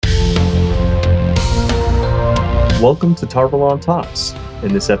Welcome to TarValon Talks.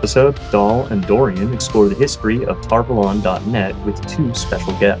 In this episode, Dahl and Dorian explore the history of TarValon.net with two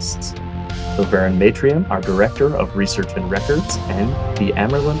special guests. Sylvain Matriam, our Director of Research and Records, and the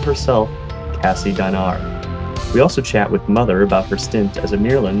Amerlin herself, Cassie Dinard. We also chat with Mother about her stint as a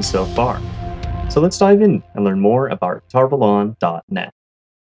Merlin so far. So let's dive in and learn more about TarValon.net.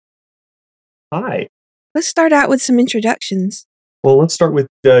 Hi. Let's start out with some introductions. Well, let's start with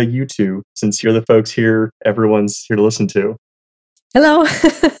you two, since you're the folks here everyone's here to listen to. Hello,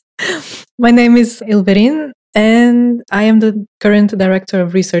 my name is Ilverin, and I am the current Director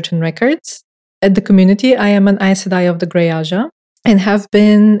of Research and Records. At the community, I am an Aes Sedai of the Grey Aja, and have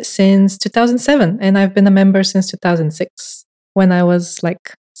been since 2007, and I've been a member since 2006, when I was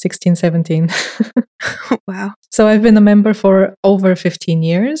like 16, 17. Wow. So I've been a member for over 15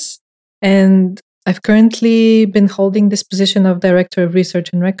 years, and I've currently been holding this position of Director of Research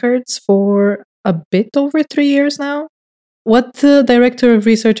and Records for a bit over 3 years now. What the Director of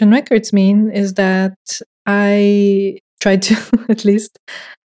Research and Records mean is that I try to at least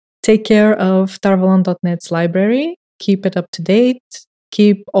take care of TarValon.net's library, keep it up to date,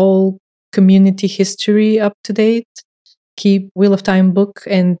 keep all community history up to date, keep Wheel of Time book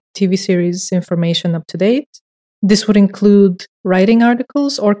and TV series information up to date. This would include writing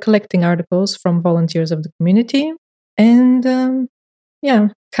articles or collecting articles from volunteers of the community and,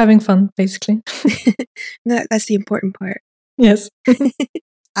 having fun, basically. That's the important part. Yes.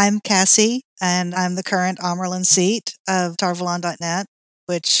 I'm Cassie, and I'm the current Amerlin seat of TarValon.net,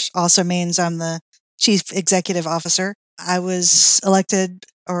 which also means I'm the Chief Executive Officer. I was elected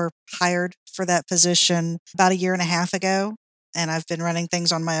or hired for that position about a year and a half ago, and I've been running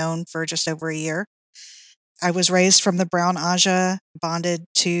things on my own for just over a year. I was raised from the Brown Aja, bonded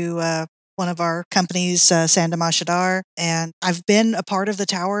to one of our companies, Sandam Ashadar, and I've been a part of the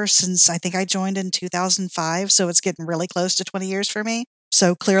tower since I think I joined in 2005, so it's getting really close to 20 years for me.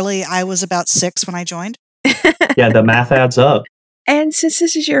 So clearly I was about 6 when I joined. Yeah, the math adds up. And since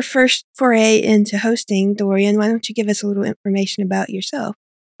this is your first foray into hosting, Dorian, why don't you give us a little information about yourself?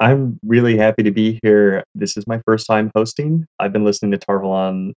 I'm really happy to be here. This is my first time hosting. I've been listening to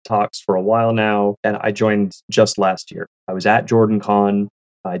TarValon Talks for a while now, and I joined just last year. I was at JordanCon.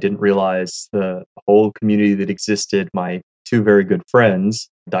 I didn't realize the whole community that existed. My two very good friends,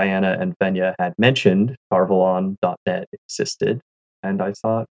 Diana and Fenya, had mentioned TarValon.net existed. And I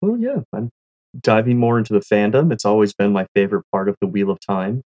thought, well, yeah, I'm diving more into the fandom. It's always been my favorite part of the Wheel of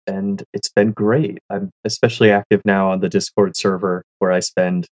Time. And it's been great. I'm especially active now on the Discord server, where I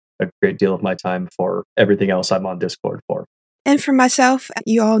spend a great deal of my time for everything else I'm on Discord for. And for myself,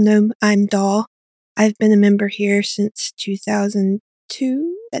 you all know I'm Dahl. I've been a member here since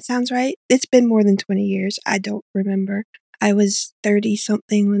 2002. That sounds right. It's been more than 20 years. I don't remember. I was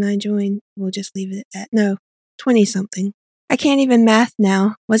 30-something when I joined. We'll just leave it at that. No, 20-something. I can't even math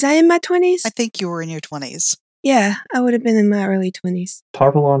now. Was I in my 20s? I think you were in your 20s. Yeah, I would have been in my early 20s.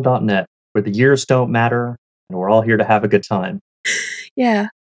 TarValon.net, where the years don't matter, and we're all here to have a good time. Yeah.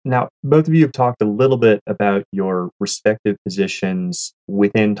 Now, both of you have talked a little bit about your respective positions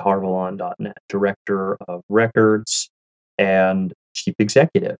within TarValon.net, Director of Records and Chief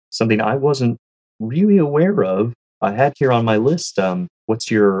Executive, something I wasn't really aware of. I had here on my list,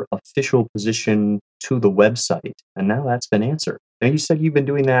 what's your official position to the website? And now that's been answered. Now, you said you've been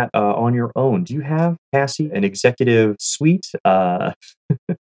doing that on your own. Do you have, Cassie, an executive suite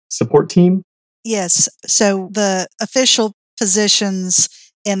support team? Yes. So the official positions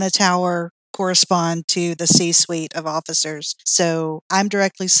in the tower correspond to the C-suite of officers. So I'm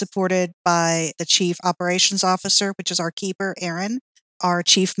directly supported by the Chief Operations Officer, which is our keeper, Aaron, our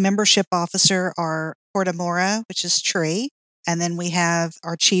Chief Membership Officer, our Portamora, which is Tree, and then we have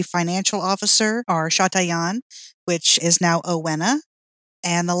our Chief Financial Officer, our Shatayan, which is now Owena.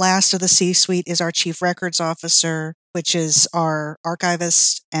 And the last of the C-suite is our Chief Records Officer, which is our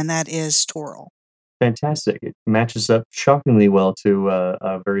archivist, and that is Toral. Fantastic. It matches up shockingly well to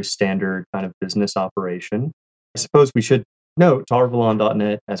a very standard kind of business operation. I suppose we should note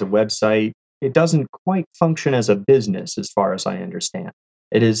TarValon.net as a website. It doesn't quite function as a business as far as I understand.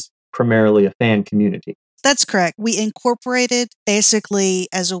 It is primarily a fan community. That's correct. We incorporated basically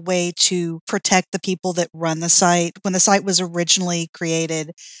as a way to protect the people that run the site. When the site was originally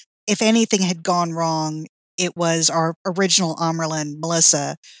created, if anything had gone wrong, it was our original Amerlin,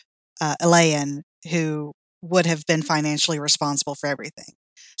 Melissa Elaine, who would have been financially responsible for everything.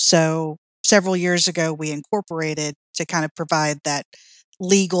 So several years ago, we incorporated to kind of provide that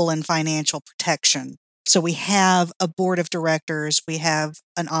legal and financial protection So we have a board of directors, we have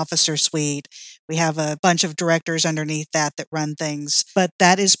an officer suite, we have a bunch of directors underneath that run things, but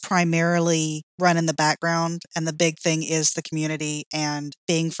that is primarily run in the background. And the big thing is the community and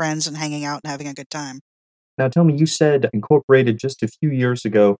being friends and hanging out and having a good time. Now tell me, you said incorporated just a few years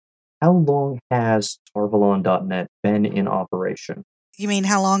ago. How long has TarValon.net been in operation? You mean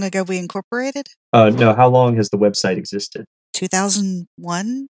how long ago we incorporated? No, how long has the website existed?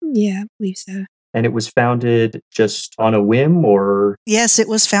 2001? Yeah, I believe so. And it was founded just on a whim, or? Yes, it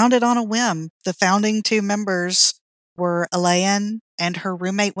was founded on a whim. The founding two members were Elaine and her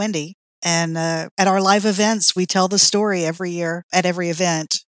roommate Wendy. And at our live events, we tell the story every year at every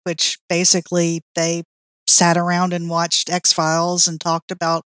event, which basically they sat around and watched X-Files and talked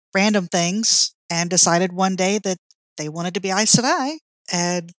about random things and decided one day that they wanted to be Aes Sedai.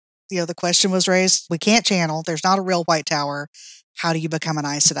 And, the question was raised, we can't channel. There's not a real White Tower. How do you become an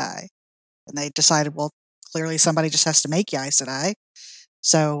Aes Sedai? And they decided, well, clearly somebody just has to make you Aes Sedai.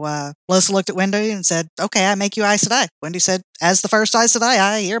 So Melissa looked at Wendy and said, okay, I make you Aes Sedai. Wendy said, as the first Aes Sedai,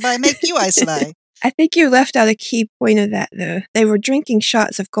 I hereby make you Aes Sedai. I think you left out a key point of that, though. They were drinking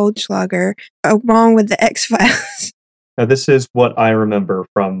shots of Goldschlager along with the X-Files. Now, this is what I remember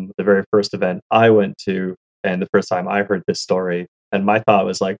from the very first event I went to, and the first time I heard this story. And my thought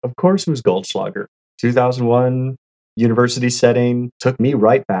was like, of course it was Goldschlager. 2001, university setting, took me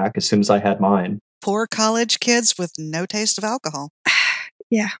right back as soon as I had mine. Poor college kids with no taste of alcohol.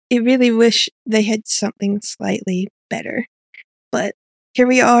 Yeah, I really wish they had something slightly better. But here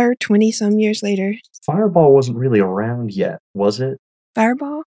we are, 20-some years later. Fireball wasn't really around yet, was it?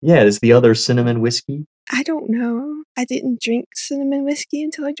 Fireball? Yeah, is the other cinnamon whiskey? I don't know. I didn't drink cinnamon whiskey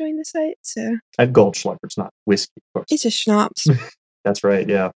until I joined the site, so... At Goldschlager, it's not whiskey, of course. It's a schnapps. That's right,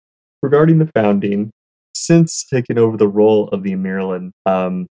 yeah. Regarding the founding, since taking over the role of the Amerlin,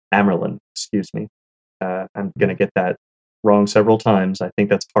 excuse me, I'm going to get that wrong several times. I think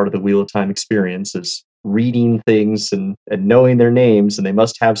that's part of the Wheel of Time experience, is reading things and knowing their names, and they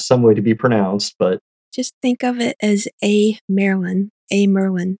must have some way to be pronounced, but... Just think of it as A. Merlin,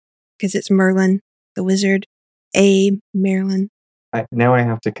 because it's Merlin, the wizard, A. Merlin. Now I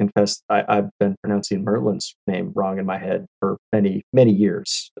have to confess, I've been pronouncing Merlin's name wrong in my head for many, many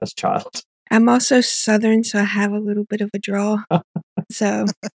years as a child. I'm also Southern, so I have a little bit of a draw. So...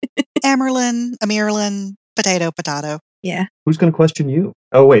 Amerlin, potato. Yeah. Who's going to question you?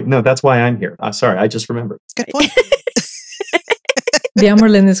 Oh, wait, no, that's why I'm here. Sorry, I just remembered. Good point. The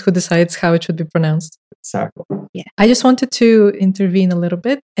Amerlin is who decides how it should be pronounced. Exactly. Yeah. I just wanted to intervene a little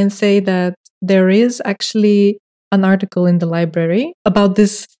bit and say that there is actually an article in the library about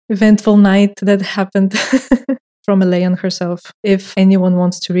this eventful night that happened from Elaine herself. If anyone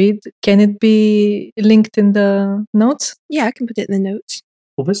wants to read, can it be linked in the notes? Yeah, I can put it in the notes.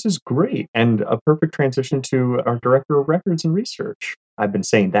 Well, this is great, and a perfect transition to our Director of Records and Research. I've been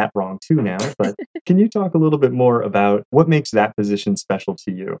saying that wrong too now, but can you talk a little bit more about what makes that position special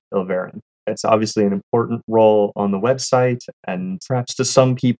to you, Ilverin? It's obviously an important role on the website, and perhaps to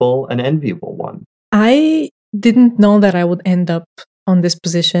some people, an enviable one. I didn't know that I would end up on this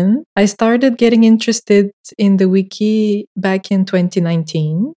position. I started getting interested in the wiki back in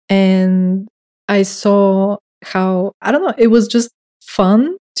 2019, and I saw how, I don't know, it was just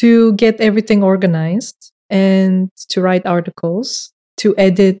fun to get everything organized and to write articles, to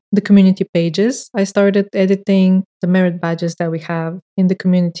edit the community pages. I started editing the merit badges that we have in the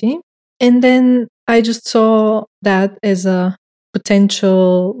community. And then I just saw that as a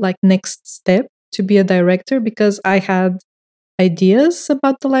potential next step to be a director, because I had ideas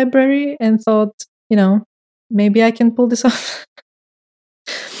about the library and thought, maybe I can pull this off.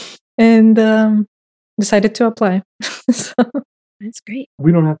 And decided to apply. So. That's great.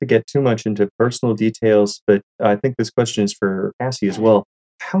 We don't have to get too much into personal details, but I think this question is for Cassie as well.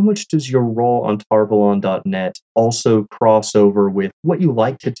 How much does your role on TarValon.net also cross over with what you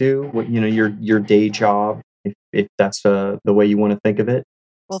like to do, what your day job, if that's the way you want to think of it?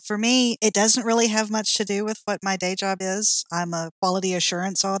 Well, for me, it doesn't really have much to do with what my day job is. I'm a quality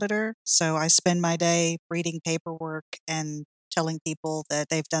assurance auditor, so I spend my day reading paperwork and telling people that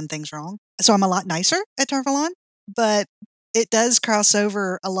they've done things wrong. So I'm a lot nicer at TarValon, but it does cross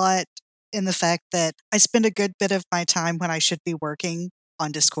over a lot in the fact that I spend a good bit of my time when I should be working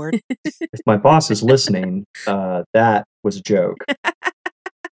on Discord. If my boss is listening, that was a joke.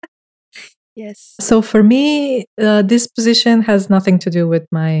 Yes. So for me, this position has nothing to do with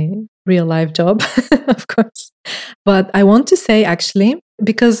my real life job, of course. But I want to say, actually,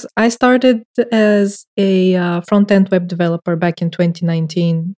 because I started as a front-end web developer back in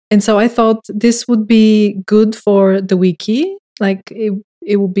 2019. And so I thought this would be good for the wiki.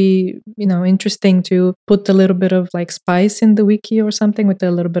 it would be, interesting to put a little bit of like spice in the wiki or something with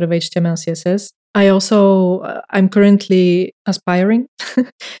a little bit of HTML, CSS. I'm currently aspiring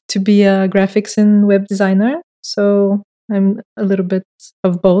to be a graphics and web designer. So I'm a little bit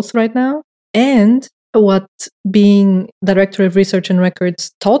of both right now. And what being director of research and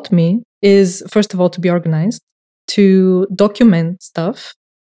records taught me is, first of all, to be organized, to document stuff,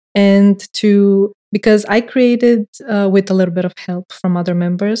 and because I created, with a little bit of help from other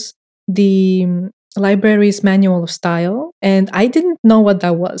members, the library's manual of style. And I didn't know what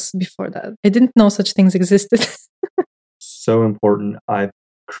that was before that. I didn't know such things existed. So important. I've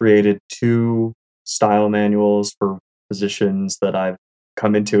created 2 style manuals for positions that I've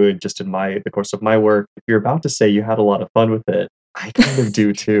come into it just in the course of my work. If you're about to say you had a lot of fun with it, I kind of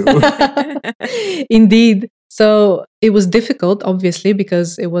do too. Indeed. So it was difficult, obviously,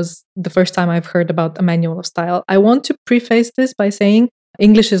 because it was the first time I've heard about a manual of style. I want to preface this by saying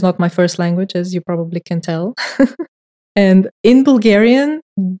English is not my first language, as you probably can tell. And in Bulgarian,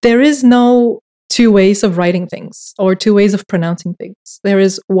 there is no 2 ways of writing things or 2 ways of pronouncing things. There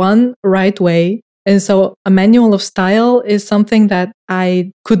is one right way. And so a manual of style is something that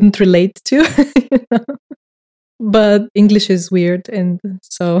I couldn't relate to. But English is weird, and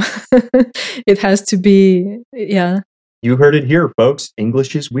so it has to be, yeah. You heard it here, folks.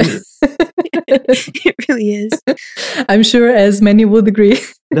 English is weird. It really is. I'm sure as many would agree.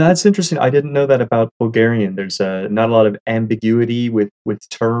 That's interesting. I didn't know that about Bulgarian. There's not a lot of ambiguity with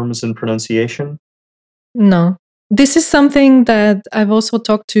terms and pronunciation. No. This is something that I've also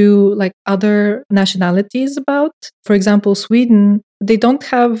talked to like other nationalities about. For example, Sweden, they don't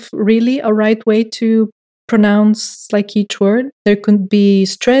have really a right way to pronounce like each word. There could be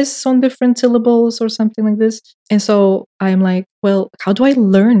stress on different syllables or something like this. And so I'm like, well, how do I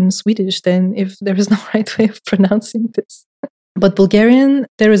learn Swedish then if there is no right way of pronouncing this? But Bulgarian,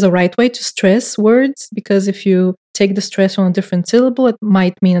 there is a right way to stress words, because if you take the stress on a different syllable, it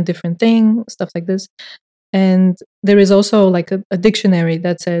might mean a different thing, stuff like this. And there is also like a dictionary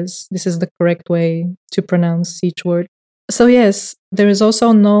that says this is the correct way to pronounce each word. So yes, there is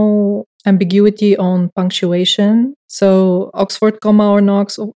also no ambiguity on punctuation. So Oxford comma or no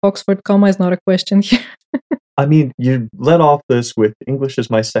Oxford comma is not a question here. I mean, you led off this with English is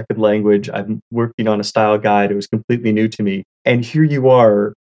my second language. I'm working on a style guide. It was completely new to me. And here you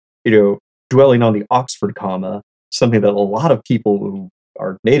are, dwelling on the Oxford comma, something that a lot of people who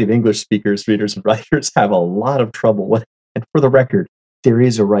are native English speakers, readers, and writers have a lot of trouble with. And for the record, there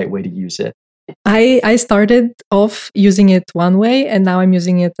is a right way to use it. I started off using it one way, and now I'm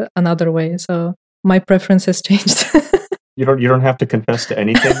using it another way. So my preference has changed. You don't have to confess to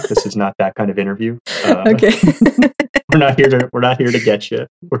anything. This is not that kind of interview. Okay. We're not here to get you.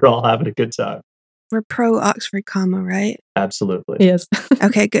 We're all having a good time. We're pro Oxford comma, right? Absolutely. Yes.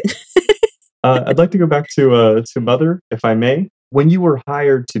 Okay, good. I'd like to go back to Mother, if I may. When you were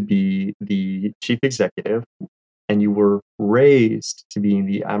hired to be the chief executive, and you were raised to being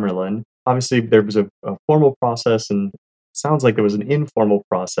the Amerlin, obviously there was a formal process, and sounds like there was an informal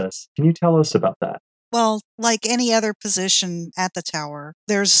process. Can you tell us about that? Well, like any other position at the tower,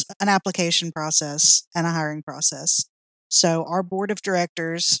 there's an application process and a hiring process. So our board of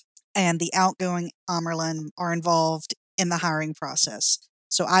directors and the outgoing Amerlin are involved in the hiring process.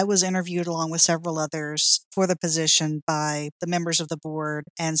 So I was interviewed along with several others for the position by the members of the board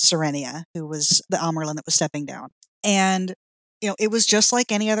and Serenia, who was the Amerlin that was stepping down. And, it was just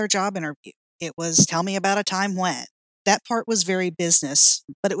like any other job interview. It was tell me about a time when. That part was very business,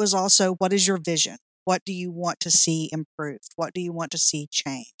 but it was also what is your vision? What do you want to see improved? What do you want to see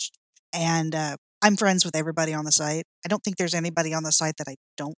changed? And I'm friends with everybody on the site. I don't think there's anybody on the site that I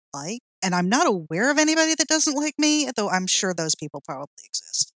don't like. And I'm not aware of anybody that doesn't like me, though I'm sure those people probably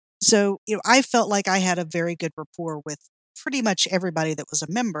exist. So, I felt like I had a very good rapport with pretty much everybody that was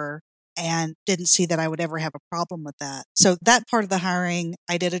a member and didn't see that I would ever have a problem with that. So that part of the hiring,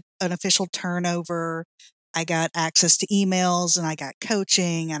 I did an official turnover. I got access to emails, and I got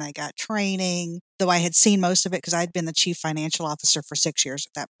coaching, and I got training, though I had seen most of it because I'd been the chief financial officer for 6 years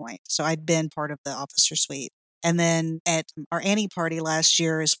at that point. So I'd been part of the officer suite. And then at our Annie party last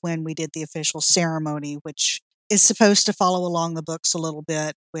year is when we did the official ceremony, which is supposed to follow along the books a little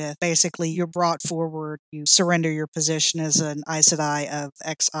bit with basically you're brought forward, you surrender your position as an Aes Sedai of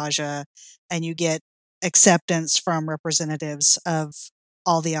ex-Aja, and you get acceptance from representatives of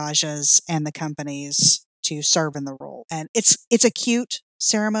all the Ajas and the companies to serve in the role. And it's a cute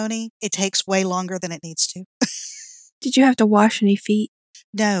ceremony. It takes way longer than it needs to. Did you have to wash any feet?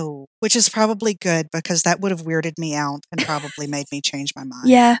 No, which is probably good because that would have weirded me out and probably made me change my mind.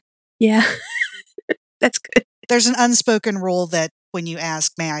 Yeah. That's good. There's an unspoken rule that when you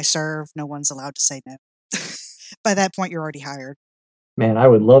ask, may I serve, no one's allowed to say no. By that point, you're already hired. Man, I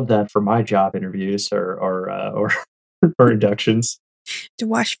would love that for my job interviews or for inductions. To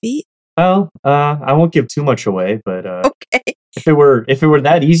wash feet? Well, I won't give too much away, but Okay. if it were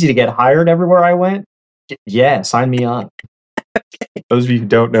that easy to get hired everywhere I went, yeah, sign me on. Those of you who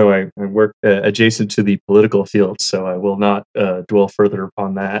don't know, I work adjacent to the political field, so I will not dwell further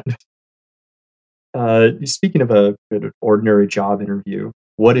upon that. Speaking of an ordinary job interview,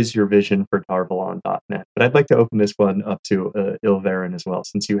 what is your vision for TarValon.net? But I'd like to open this one up to Ilverin as well,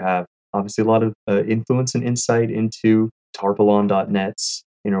 since you have obviously a lot of influence and insight into TarValon.net's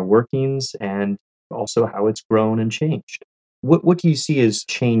inner workings and also how it's grown and changed. What do you see has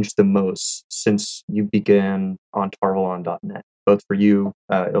changed the most since you began on TarValon.net, both for you,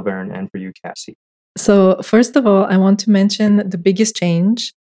 Ilverin, and for you, Cassie? So, first of all, I want to mention the biggest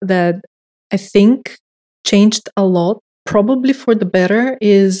change that I think changed a lot, probably for the better,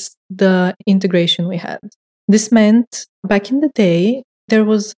 is the integration we had. This meant back in the day, there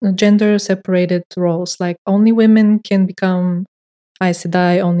was gender separated roles, like only women can become Aes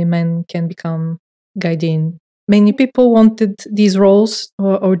Sedai, only men can become Gaidin. Many people wanted these roles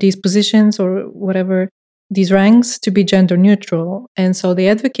or these positions or whatever, these ranks to be gender neutral. And so they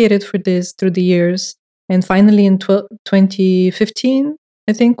advocated for this through the years. And finally, in 2015,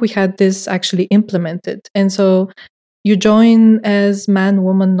 I think we had this actually implemented. And so you join as man,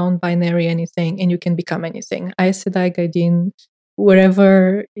 woman, non-binary, anything, and you can become anything. Aes Sedai, Gaidin,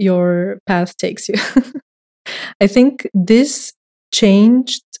 wherever your path takes you. I think this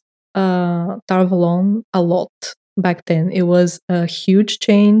changed TarValon a lot back then. It was a huge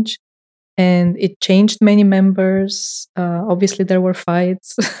change, and it changed many members. Obviously, there were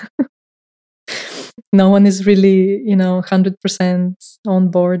fights. No one is really, 100%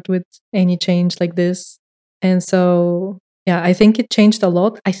 on board with any change like this. And so, yeah, I think it changed a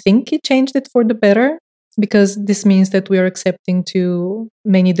lot. I think it changed it for the better, because this means that we are accepting to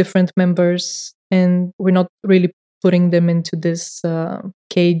many different members, and we're not really putting them into this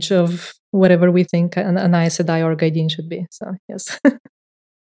cage of whatever we think an Aes Sedai or Gaidin should be. So, yes.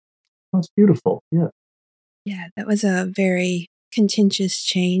 That's beautiful. Yeah. Yeah, that was a very contentious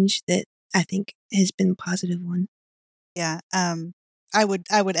change that I think has been a positive one. Yeah, I would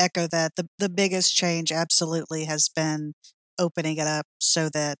echo that. The biggest change absolutely has been opening it up so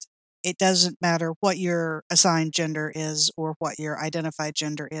that it doesn't matter what your assigned gender is or what your identified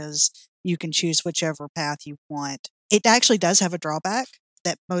gender is. You can choose whichever path you want. It actually does have a drawback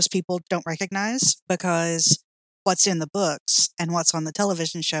that most people don't recognize, because what's in the books and what's on the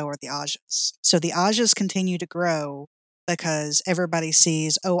television show are the Ajas. So the Ajas continue to grow because everybody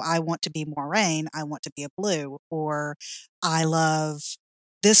sees, oh, I want to be Moiraine, I want to be a blue, or I love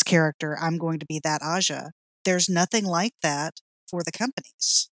this character, I'm going to be that Aja. There's nothing like that for the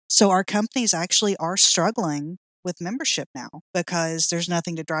companies. So our companies actually are struggling with membership now because there's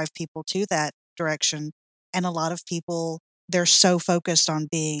nothing to drive people to that direction. And a lot of people, they're so focused on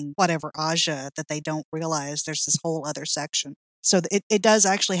being whatever Aja that they don't realize there's this whole other section. So it does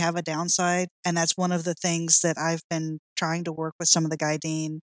actually have a downside. And that's one of the things that I've been trying to work with some of the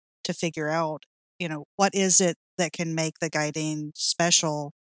Gaidin to figure out, what is it that can make the Gaidin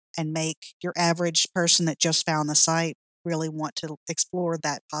special and make your average person that just found the site really want to explore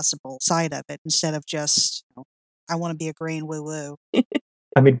that possible side of it instead of just, I want to be a green woo woo.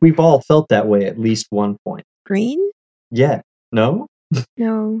 I mean, we've all felt that way at least one point. Green? Yeah. No?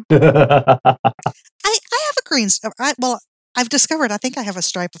 No. I have a green. I've discovered I think I have a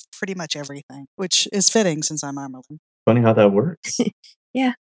stripe of pretty much everything, which is fitting since I'm Amyrlin. Funny how that works.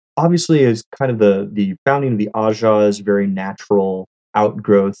 Yeah. Obviously, as kind of the founding of the Aja is very natural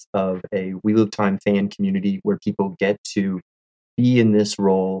outgrowth of a Wheel of Time fan community where people get to be in this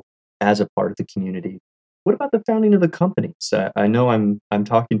role as a part of the community. What about the founding of the companies? I know I'm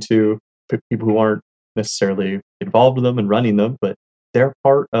talking to people who aren't necessarily involved with them and running them, but they're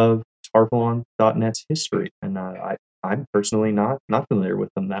part of TarValon.net's history, and I'm personally not familiar with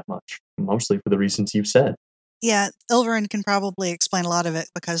them that much, mostly for the reasons you've said. Yeah, Ilverin can probably explain a lot of it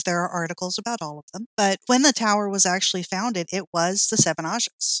because there are articles about all of them. But when the tower was actually founded, it was the 7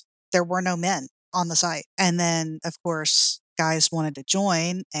 Ajas. There were no men on the site. And then, of course, guys wanted to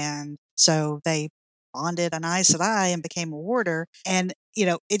join, and so they bonded an Aes Sedai and became a warder. And,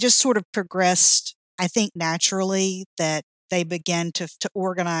 it just sort of progressed, I think, naturally that they began to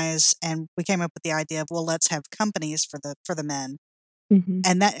organize, and we came up with the idea of, well, let's have companies for the men. Mm-hmm.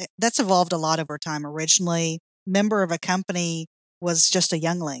 And that's evolved a lot over time. Originally, member of a company was just a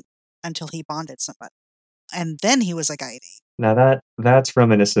youngling until he bonded somebody, and then he was a Gaidin. Now that's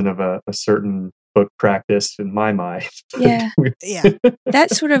reminiscent of a certain book practice in my mind. Yeah. Yeah.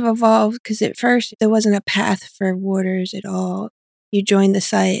 That sort of evolved because at first there wasn't a path for warders at all. You joined the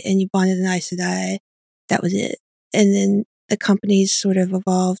site and you bonded an Aes Sedai. That was it. And then the companies sort of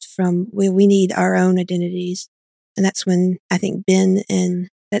evolved from we need our own identities. And that's when I think Ben and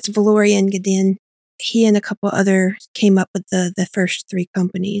that's Valorian Gideon. He and a couple other came up with the first 3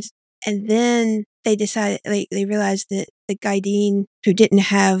 companies. And then they decided, they realized that the Gaidin who didn't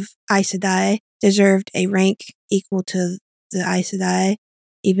have Aes Sedai deserved a rank equal to the Aes Sedai,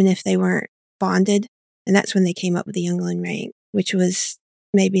 even if they weren't bonded. And that's when they came up with the Youngling rank, which was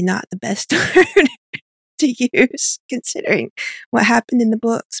maybe not the best word to use, considering what happened in the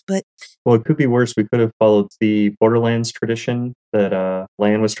books. But well, it could be worse. We could have followed the Borderlands tradition that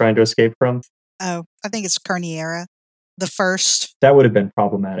Lan was trying to escape from. Oh, I think it's Carniera, the first. That would have been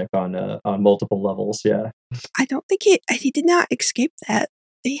problematic on multiple levels. Yeah. I don't think he did not escape that.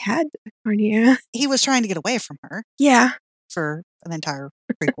 He had Carniera. He was trying to get away from her. Yeah. For an entire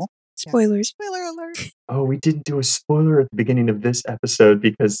prequel. Spoilers. Yeah. Spoiler alert. Oh, we didn't do a spoiler at the beginning of this episode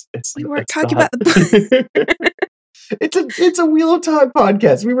because we weren't talking about the book. It's a Wheel of Time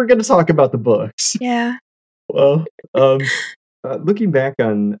podcast. We were going to talk about the books. Yeah. Well, looking back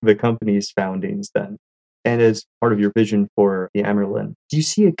on the company's foundings then, and as part of your vision for the Amyrlin, do you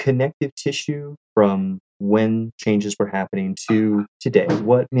see a connective tissue from when changes were happening to today?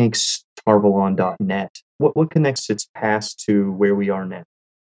 What makes TarValon.net? What connects its past to where we are now?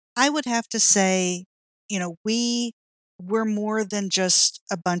 I would have to say, we're more than just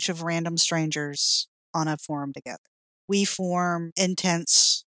a bunch of random strangers on a forum together. We form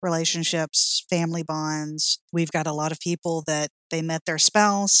intense relationships, family bonds. We've got a lot of people that they met their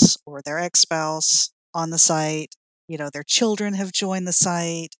spouse or their ex-spouse on the site. Their children have joined the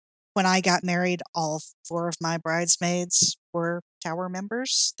site. When I got married, all 4 of my bridesmaids were tower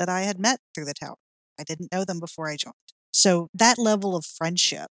members that I had met through the tower. I didn't know them before I joined. So that level of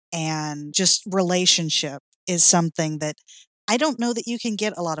friendship and just relationship is something that I don't know that you can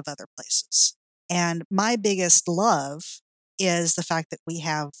get a lot of other places. And my biggest love is the fact that we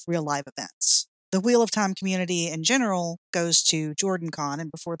have real live events. The Wheel of Time community in general goes to JordanCon,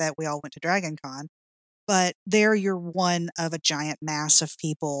 and before that we all went to DragonCon. But there you're one of a giant mass of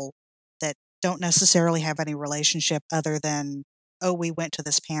people that don't necessarily have any relationship other than, oh, we went to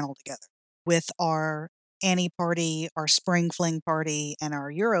this panel together. With our Annie party, our Spring Fling party, and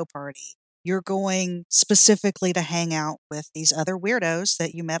our Euro party, you're going specifically to hang out with these other weirdos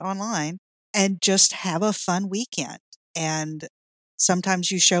that you met online and just have a fun weekend. And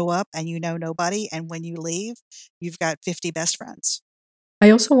sometimes you show up and you know nobody, and when you leave, you've got 50 best friends. I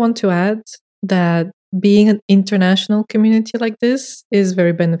also want to add that being an international community like this is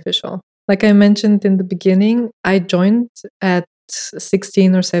very beneficial. Like I mentioned in the beginning, I joined at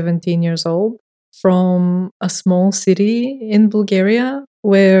 16 or 17 years old from a small city in Bulgaria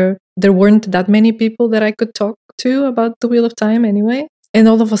where there weren't that many people that I could talk to about the Wheel of Time anyway. And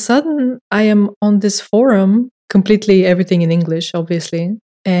all of a sudden, I am on this forum, completely everything in English, obviously,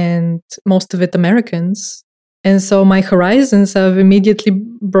 and most of it Americans. And so my horizons have immediately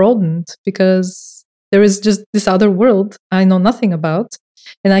broadened because there is just this other world I know nothing about.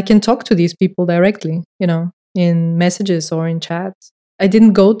 And I can talk to these people directly, in messages or in chat. I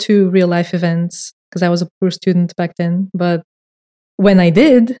didn't go to real life events because I was a poor student back then. But when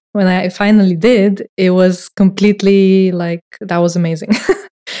I finally did, it was completely that was amazing.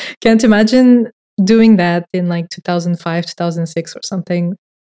 Can't imagine doing that in 2005, 2006 or something,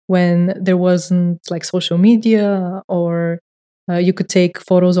 when there wasn't social media or you could take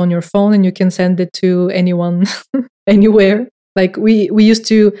photos on your phone and you can send it to anyone anywhere. We used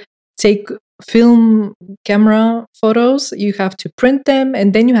to take film camera photos. You have to print them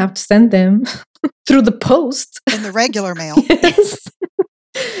and then you have to send them through the post. In the regular mail. Yes.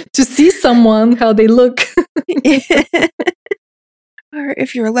 To see someone, how they look. Or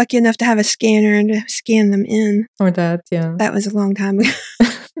if you were lucky enough to have a scanner and to scan them in. Or that, yeah. That was a long time ago.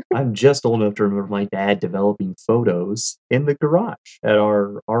 I'm just old enough to remember my dad developing photos in the garage at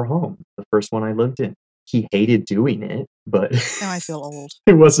our home, the first one I lived in. He hated doing it, but now I feel old.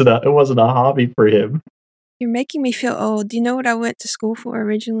 It wasn't a hobby for him. You're making me feel old. Do you know what I went to school for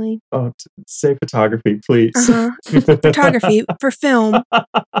originally? Oh, say photography, please. Photography for film.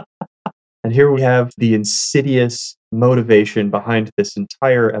 And here we have the insidious motivation behind this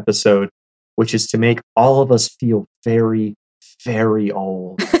entire episode, which is to make all of us feel very, very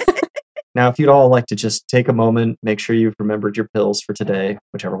old. Now, if you'd all like to just take a moment, make sure you've remembered your pills for today,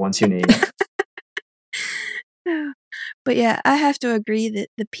 whichever ones you need. But yeah, I have to agree that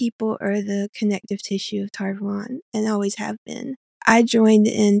the people are the connective tissue of TarValon and always have been. I joined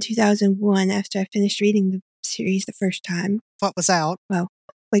in 2001 after I finished reading the series the first time. What was out? Well,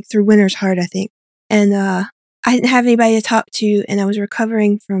 like through Winter's Heart, I think. And I didn't have anybody to talk to, and I was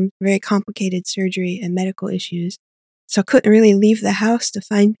recovering from very complicated surgery and medical issues. So I couldn't really leave the house to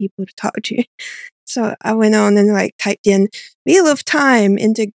find people to talk to. So I went on and like typed in Wheel of Time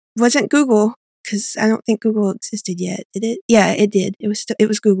into, wasn't Google, because I don't think Google existed yet. Did it? Yeah, it did. It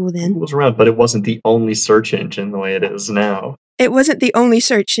was Google then. Google was around, but it wasn't the only search engine the way it is now. It wasn't the only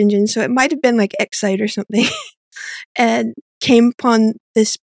search engine, so it might have been like Excite or something. And came upon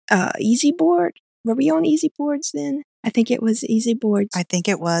this Easy Board. Were we on Easy Boards then? I think it was Easy Boards. I think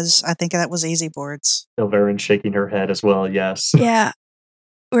it was. I think that was Easy Boards. Ilverin shaking her head as well, yes. Yeah.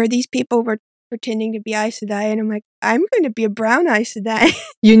 Where these people were pretending to be Aes Sedai, and I'm like, I'm going to be a brown Aes Sedai.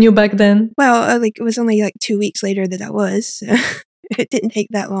 You knew back then? Well, like it was only like 2 weeks later that I was. So it didn't take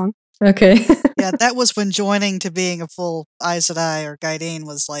that long. Okay. Yeah, that was when joining to being a full Aes Sedai or Gaidin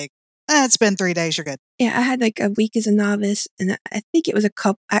was like, it's been 3 days, you're good. Yeah, I had like a week as a novice, and I think it was a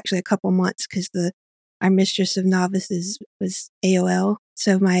couple months because our mistress of novices was AOL,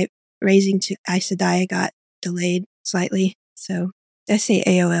 so my raising to Aes Sedai got delayed slightly. So I say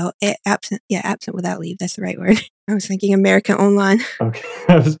AOL, absent without leave. That's the right word. I was thinking American Online. Okay,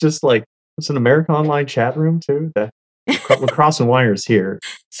 I was just like, it's an American Online chat room too? We're crossing wires here.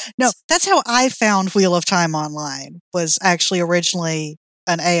 No, that's how I found Wheel of Time Online, was actually originally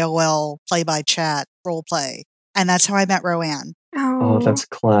an AOL play-by-chat role play. And that's how I met Roanne. Oh, that's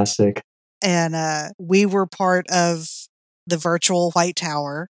classic. And we were part of the virtual White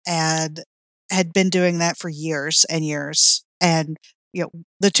Tower and had been doing that for years and years. And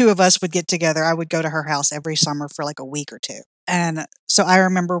the two of us would get together. I would go to her house every summer for like a week or two. And so I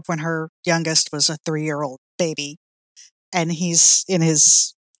remember when her youngest was a 3-year-old baby, and he's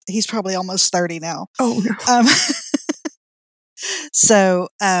probably almost 30 now. Oh no. So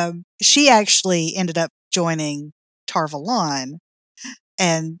she actually ended up joining TarValon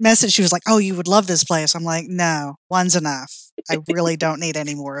and messaged. She was like, "Oh, you would love this place." I'm like, "No, one's enough. I really don't need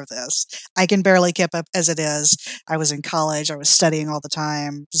any more of this. I can barely keep up as it is. I was in college. I was studying all the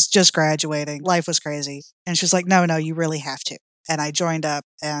time. Was just graduating. Life was crazy." And she was like, "No, you really have to." And I joined up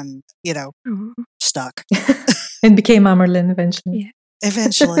and, stuck. And became Amerlin eventually. Yeah.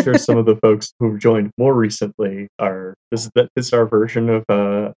 Eventually. I'm sure some of the folks who've joined more recently this is our version of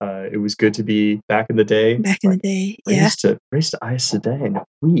it was good to be back in the day. Back in the day, yeah. Race to Aes Sedai in a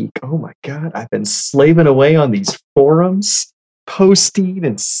week. Oh my god, I've been slaving away on these forums, posting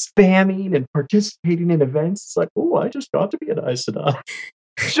and spamming and participating in events. It's like, oh, I just got to be an Aes Sedai.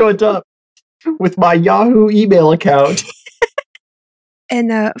 Showed up with my Yahoo email account.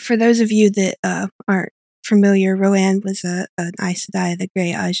 And for those of you that aren't familiar, Roanne was an Aes Sedai, the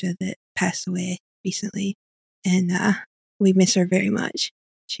Grey Aja that passed away recently, and we miss her very much.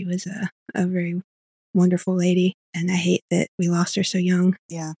 She was a very wonderful lady, and I hate that we lost her so young.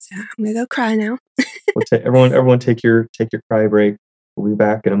 Yeah. So I'm gonna go cry now. Everyone, take your cry break. We'll be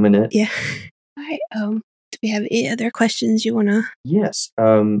back in a minute. Yeah. All right. Do we have any other questions you wanna? Yes.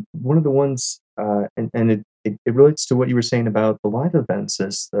 One of the ones, and it relates to what you were saying about the live events,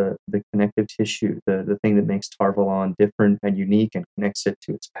 is the connective tissue, the thing that makes TarValon different and unique and connects it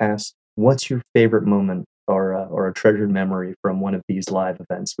to its past. What's your favorite moment or a treasured memory from one of these live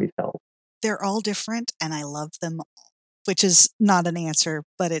events we've held? They're all different, and I love them all, which is not an answer,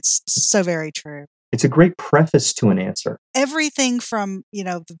 but it's so very true. It's a great preface to an answer. Everything from,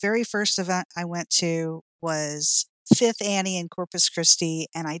 the very first event I went to was 5th Annie in Corpus Christi,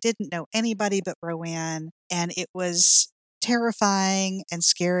 and I didn't know anybody but Roanne, and it was terrifying and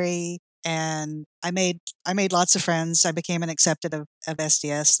scary, and I made lots of friends. I became an accepted of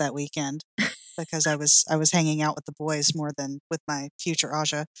SDS that weekend because I was hanging out with the boys more than with my future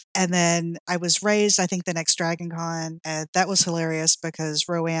Aja. And then I was raised, I think, the next Dragon Con, and that was hilarious because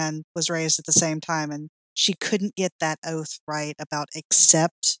Roanne was raised at the same time, and she couldn't get that oath right about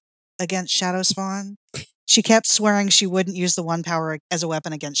accept against Shadow Spawn. She kept swearing she wouldn't use the one power as a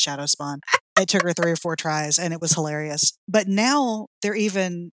weapon against Shadow Spawn. It took her 3 or 4 tries, and it was hilarious. But now they're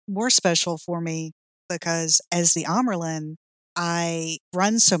even more special for me because as the Amerlin, I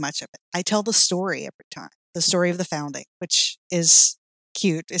run so much of it. I tell the story every time, the story of the founding, which is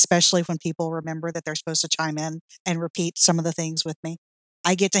cute, especially when people remember that they're supposed to chime in and repeat some of the things with me.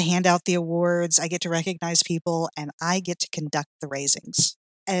 I get to hand out the awards, I get to recognize people, and I get to conduct the raisings.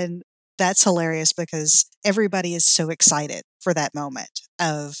 And that's hilarious because everybody is so excited for that moment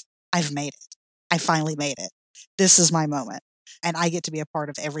of, I've made it. I finally made it. This is my moment. And I get to be a part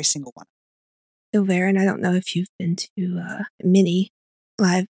of every single one. Ilverin, I don't know if you've been to many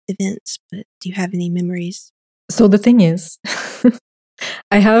live events, but do you have any memories? So the thing is,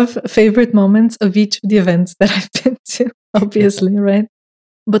 I have favorite moments of each of the events that I've been to, obviously, right?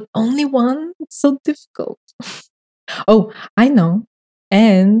 But only one? It's so difficult. Oh, I know.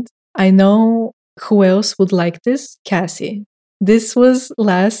 And I know who else would like this? Cassie. This was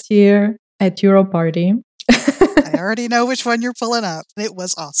last year at Euro Party. I already know which one you're pulling up. It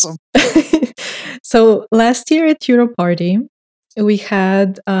was awesome. So last year at Euro Party, we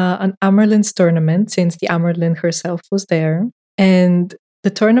had an Amerlin's tournament since the Amerlin herself was there. And the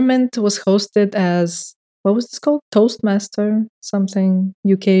tournament was hosted as, what was this called? Toastmaster, something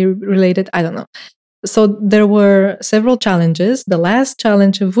UK related. I don't know. So there were several challenges, the last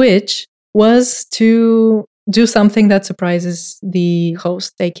challenge of which was to do something that surprises the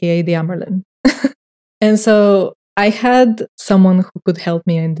host, aka the Amerlin. And so I had someone who could help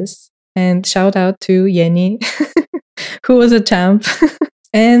me in this. And shout out to Yenny, who was a champ.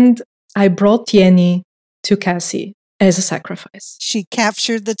 And I brought Yenny to Cassie as a sacrifice. She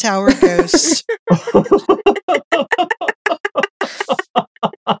captured the tower ghost.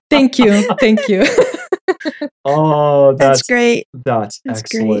 Thank you. Thank you. Oh, That's great. That's That's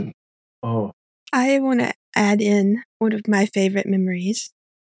excellent. great. Oh, I want to add in one of my favorite memories.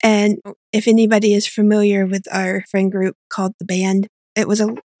 And if anybody is familiar with our friend group called The Band, it was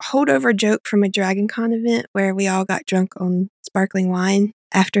a holdover joke from a Dragon Con event where we all got drunk on sparkling wine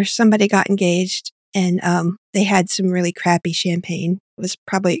after somebody got engaged, and they had some really crappy champagne. It was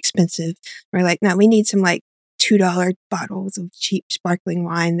probably expensive. We're like, no, we need some like $2 bottles of cheap sparkling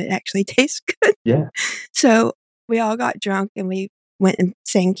wine that actually tastes good. yeah. So we all got drunk and we went and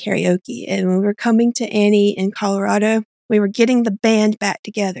sang karaoke. And when we were coming to Annie in Colorado, we were getting the band back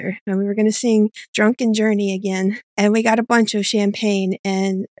together and we were going to sing Drunken Journey again. And we got a bunch of champagne.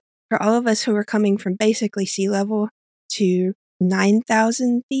 And for all of us who were coming from basically sea level to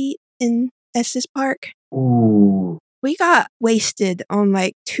 9,000 feet in Estes Park, Ooh. we got wasted on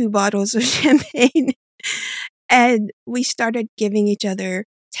like 2 bottles of champagne. And we started giving each other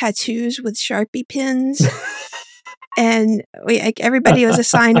tattoos with Sharpie pins. And we like everybody was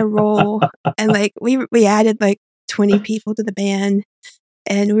assigned a role, and like we added like 20 people to the band,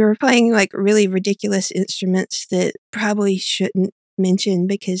 and we were playing like really ridiculous instruments that probably shouldn't mention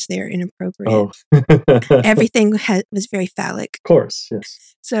because they're inappropriate. Oh. Everything was very phallic. Of course,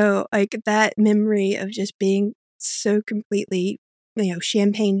 yes. So like that memory of just being so completely,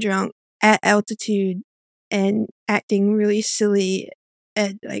 champagne drunk at altitude and acting really silly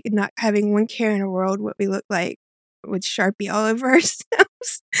and like not having one care in the world what we look like with Sharpie all over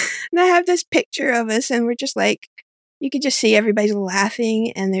ourselves. And I have this picture of us and we're just like, you could just see everybody's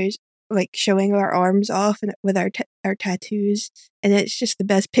laughing and there's like showing our arms off and with our tattoos, and it's just the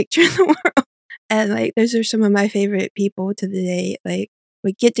best picture in the world. And like those are some of my favorite people to the day. Like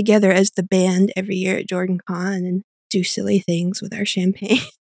we get together as the band every year at Jordan Con and do silly things with our champagne.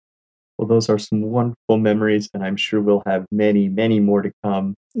 Well, those are some wonderful memories, and I'm sure we'll have many, many more to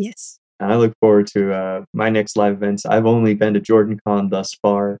come. Yes. And I look forward to my next live events. I've only been to Jordan Con thus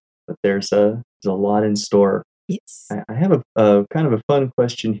far, but there's a lot in store. Yes. I have a kind of a fun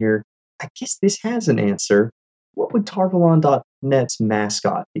question here. I guess this has an answer. What would TarValon.net's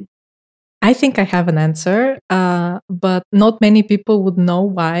mascot be? I think I have an answer, but not many people would know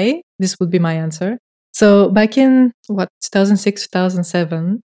why this would be my answer. So back in 2006,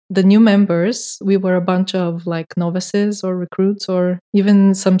 2007, the new members, we were a bunch of like novices or recruits or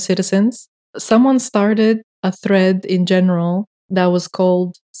even some citizens. Someone started a thread in general that was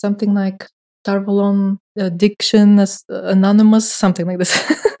called something like TarValon Addiction Anonymous, something like this.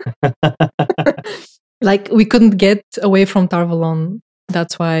 Like we couldn't get away from TarValon.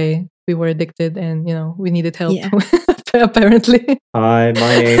 That's why we were addicted and, we needed help, Yeah. apparently. Hi,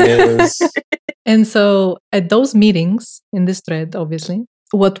 my name is... And so at those meetings in this thread, obviously,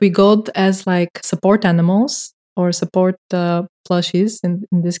 what we got as like support animals or support plushies in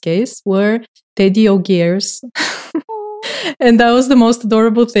this case were Teddy O'Gears. And that was the most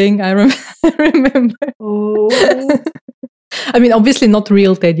adorable thing I remember. Oh. I mean, obviously not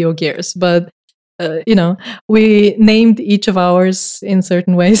real Teddy O'Gears, but we named each of ours in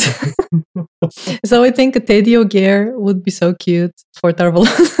certain ways. So I think a Teddy O'Gear would be so cute for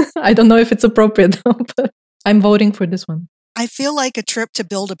TarValon. I don't know if it's appropriate though, but I'm voting for this one. I feel like a trip to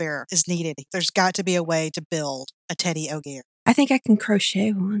Build-A-Bear is needed. There's got to be a way to build a Teddy O'Gear. I think I can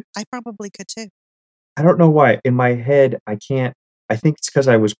crochet one. I probably could too. I don't know why. In my head, I can't. I think it's because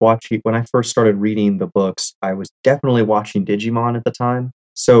I was watching, when I first started reading the books, I was definitely watching Digimon at the time.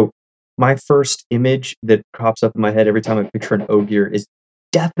 So my first image that pops up in my head every time I picture an Ogier is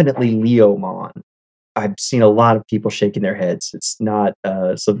definitely Leomon. I've seen a lot of people shaking their heads. It's not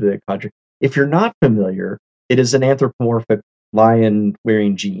something that conjure. If you're not familiar, it is an anthropomorphic lion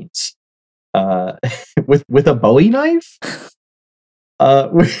wearing jeans, with a Bowie knife,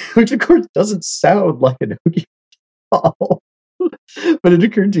 which of course doesn't sound like an Oogie doll. But it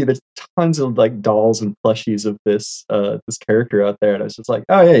occurred to me there's tons of like dolls and plushies of this character out there, and I was just like,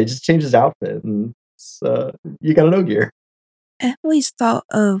 oh yeah, he just changed his outfit, and you got an Ogier. I always thought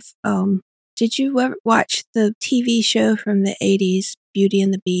of did you ever watch the TV show from the 80s, Beauty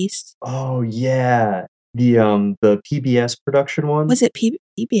and the Beast? Oh yeah, the PBS production one. Was it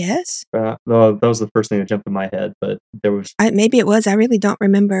PBS? No, that was the first thing that jumped in my head, but there was. Maybe it was. I really don't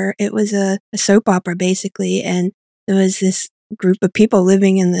remember. It was a soap opera basically, and there was this group of people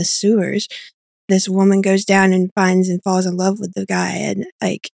living in the sewers. This woman goes down and finds and falls in love with the guy, and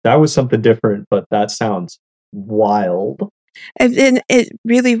like That was something different, but that sounds wild. and it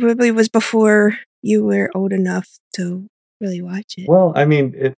really, really was before you were old enough to really watch it. Well, I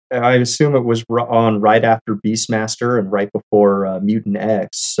mean, I assume it was on right after Beastmaster and right before Mutant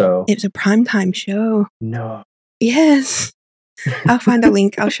X, so. It was a primetime show. No. Yes. I'll find a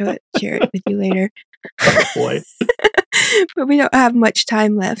link. I'll share it with you later. Oh boy. But we don't have much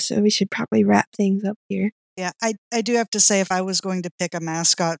time left, so we should probably wrap things up here. Yeah, I do have to say, if I was going to pick a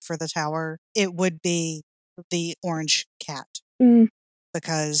mascot for the tower, it would be the orange cat.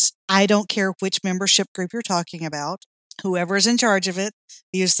 Because I don't care which membership group you're talking about, whoever is in charge of it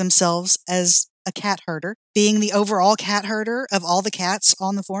views themselves as a cat herder. Being the overall cat herder of all the cats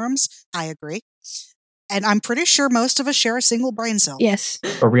on the forums, I agree. And I'm pretty sure most of us share a single brain cell. Yes.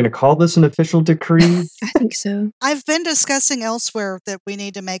 Are we going to call this an official decree? I think so. I've been discussing elsewhere that we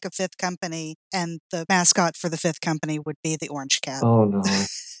need to make a fifth company, and the mascot for the fifth company would be the orange cat. Oh no.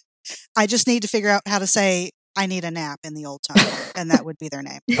 I just need to figure out how to say, I need a nap in the old tongue, and that would be their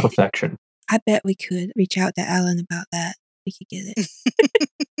name. Perfection. I bet we could reach out to Alan about that. We could get it.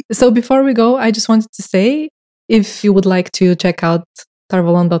 So before we go, I just wanted to say, if you would like to check out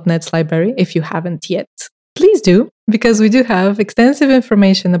TarValon.net's library, if you haven't yet, please do, because we do have extensive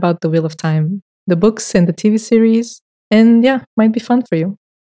information about the Wheel of Time, the books and the TV series, and yeah, might be fun for you.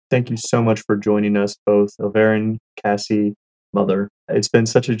 Thank you so much for joining us both, Elverin, Cassie, Mother. It's been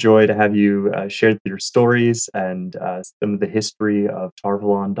such a joy to have you share your stories and some of the history of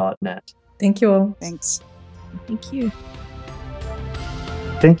TarValon.net. Thank you all. Thanks. Thank you.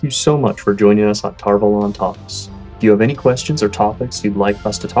 Thank you so much for joining us on TarValon Talks. If you have any questions or topics you'd like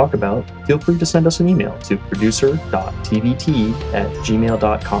us to talk about, feel free to send us an email to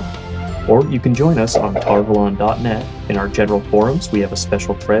producer.tvt@gmail.com. Or you can join us on TarValon.net. In our general forums, we have a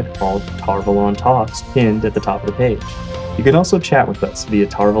special thread called TarValon Talks pinned at the top of the page. You can also chat with us via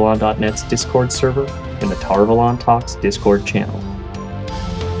TarValon.net's Discord server and the TarValon Talks Discord channel.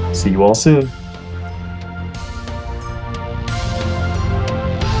 See you all soon.